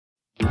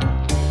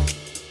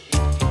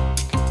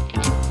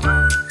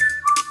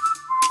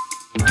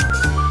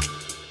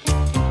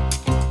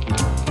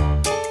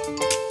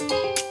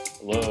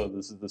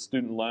is the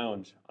Student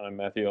Lounge. I'm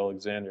Matthew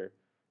Alexander.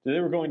 Today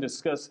we're going to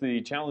discuss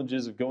the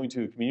challenges of going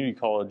to a community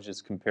college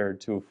as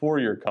compared to a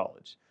four-year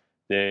college.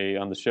 Today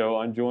on the show,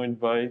 I'm joined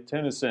by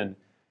Tennyson,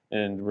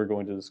 and we're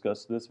going to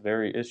discuss this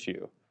very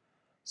issue.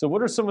 So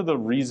what are some of the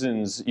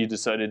reasons you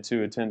decided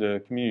to attend a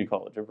community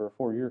college over a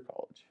four-year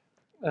college?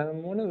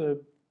 One of the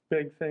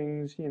big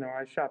things,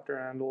 I shopped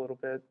around a little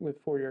bit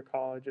with four-year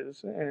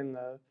colleges, and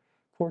the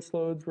course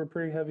loads were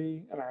pretty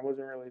heavy, and I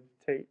wasn't really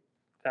take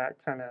that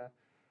kind of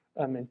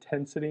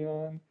intensity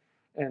on,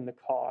 and the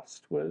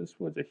cost was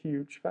a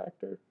huge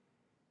factor.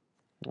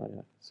 Oh,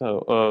 yeah.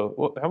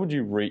 So how would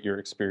you rate your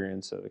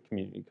experience at a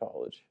community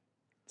college?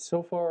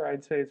 So far,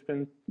 I'd say it's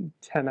been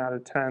 10 out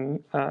of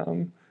 10.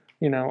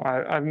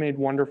 I've made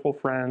wonderful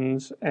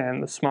friends,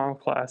 and the small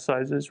class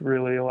sizes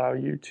really allow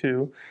you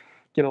to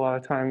get a lot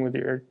of time with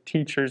your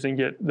teachers and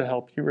get the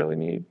help you really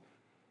need.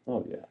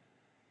 Oh, yeah.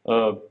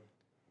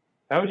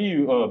 How do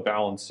you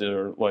balance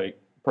your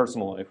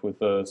personal life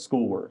with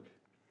schoolwork?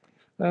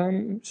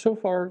 So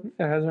far,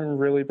 it hasn't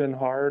really been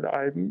hard.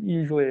 I'm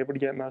usually able to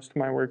get most of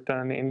my work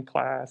done in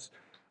class.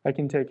 I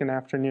can take an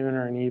afternoon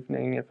or an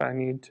evening if I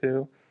need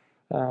to.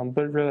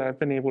 But really, I've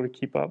been able to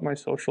keep up my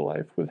social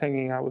life with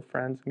hanging out with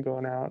friends and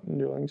going out and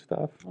doing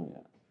stuff. Oh,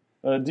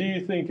 yeah. Do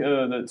you think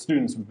that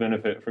students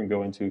benefit from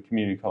going to a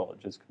community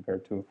college as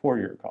compared to a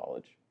four-year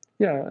college?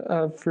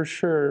 Yeah, for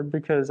sure,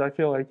 because I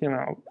feel like,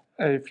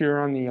 if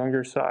you're on the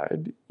younger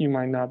side, you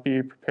might not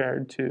be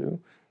prepared to,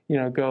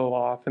 go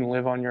off and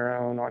live on your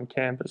own on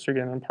campus or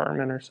get an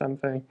apartment or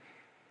something.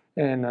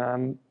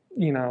 And,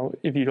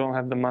 if you don't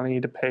have the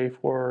money to pay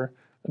for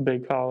a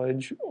big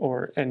college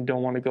and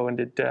don't want to go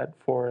into debt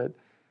for it,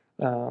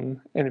 and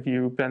if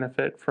you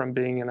benefit from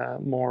being in a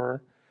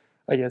more,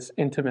 I guess,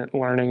 intimate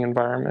learning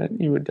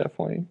environment, you would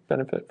definitely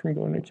benefit from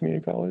going to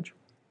community college.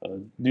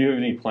 Do you have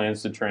any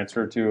plans to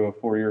transfer to a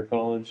four-year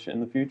college in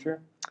the future?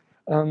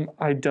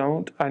 I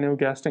don't. I know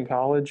Gaston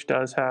College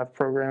does have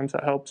programs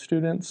that help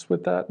students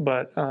with that,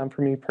 but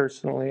for me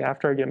personally,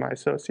 after I get my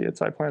associates,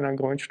 I plan on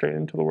going straight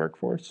into the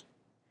workforce.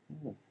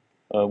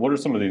 What are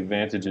some of the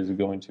advantages of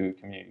going to a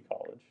community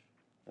college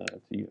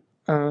to you?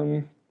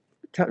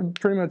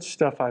 Pretty much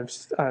stuff I've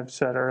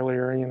said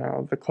earlier.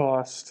 The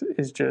cost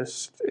is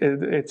just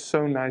it's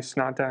so nice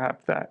not to have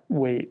that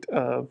weight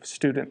of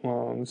student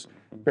loans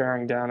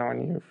bearing down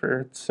on you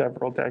for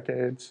several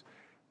decades.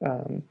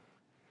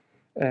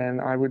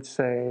 And I would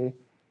say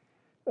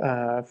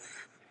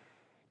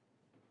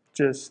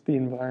just the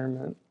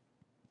environment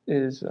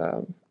is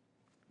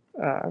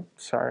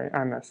sorry,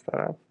 I messed that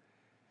up.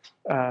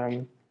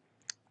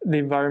 The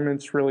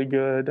environment's really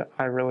good.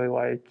 I really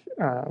like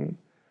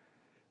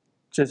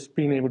just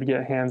being able to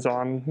get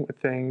hands-on with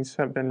things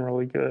have been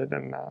really good,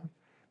 and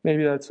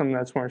maybe that's something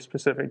that's more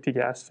specific to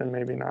Gaston,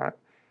 maybe not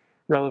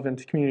relevant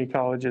to community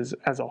colleges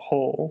as a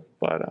whole,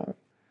 but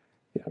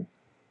yeah.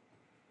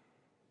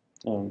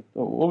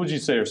 What would you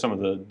say are some of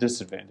the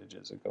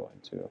disadvantages of going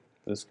to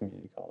this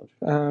community college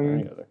or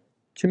any other?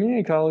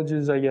 Community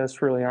colleges, I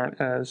guess, really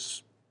aren't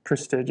as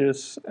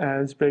prestigious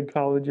as big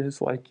colleges,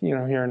 like,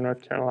 here in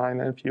North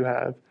Carolina, if you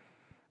have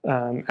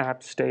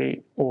App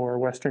State or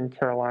Western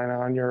Carolina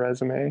on your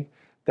resume,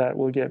 that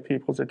will get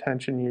people's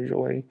attention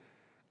usually.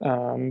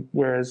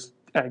 Whereas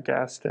at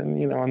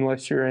Gaston,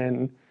 unless you're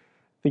in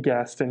the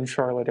Gaston,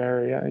 Charlotte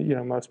area,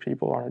 most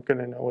people aren't going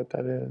to know what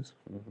that is.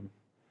 Mm-hmm.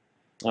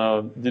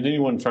 Did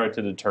anyone try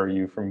to deter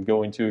you from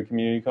going to a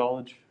community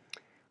college?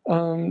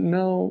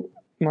 No,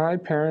 my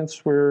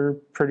parents were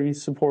pretty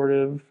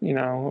supportive,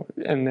 and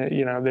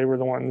they were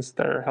the ones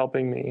that are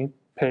helping me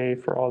pay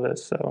for all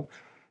this. So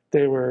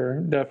they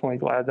were definitely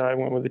glad that I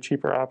went with a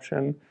cheaper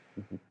option.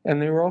 Mm-hmm.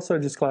 And they were also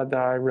just glad that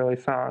I really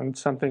found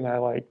something I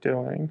like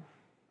doing.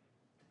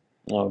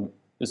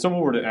 If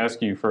someone were to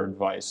ask you for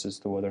advice as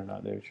to whether or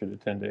not they should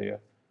attend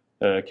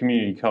a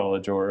community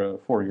college or a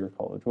four-year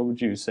college, what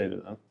would you say to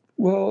them?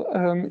 Well,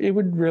 it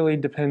would really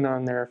depend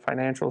on their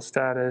financial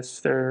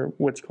status,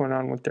 what's going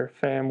on with their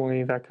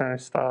family, that kind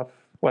of stuff.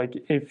 Like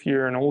if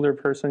you're an older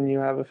person, you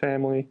have a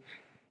family,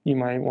 you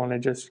might want to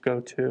just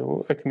go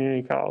to a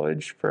community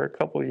college for a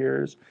couple of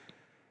years.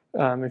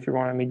 If you're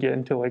wanting to get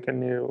into like a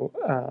new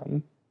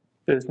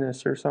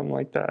business or something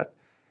like that.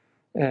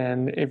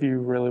 And if you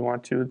really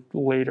want to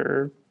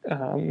later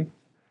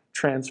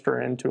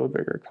transfer into a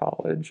bigger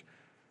college,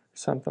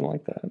 something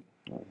like that.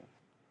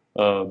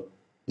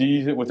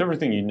 With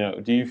everything you know,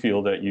 do you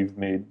feel that you've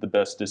made the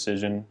best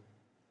decision?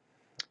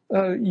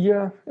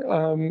 Yeah.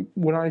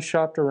 When I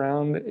shopped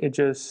around,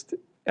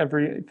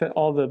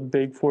 all the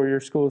big four-year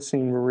schools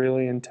seemed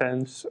really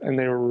intense and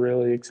they were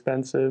really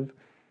expensive.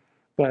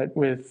 But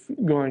with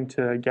going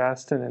to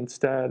Gaston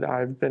instead,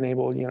 I've been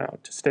able,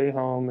 to stay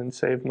home and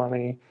save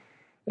money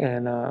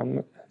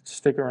and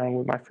stick around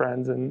with my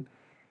friends and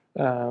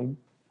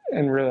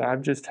really,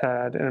 I've just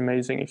had an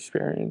amazing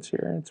experience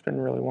here. It's been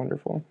really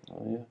wonderful.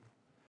 Oh yeah.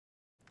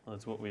 Well,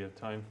 that's what we have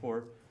time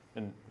for,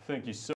 and thank you so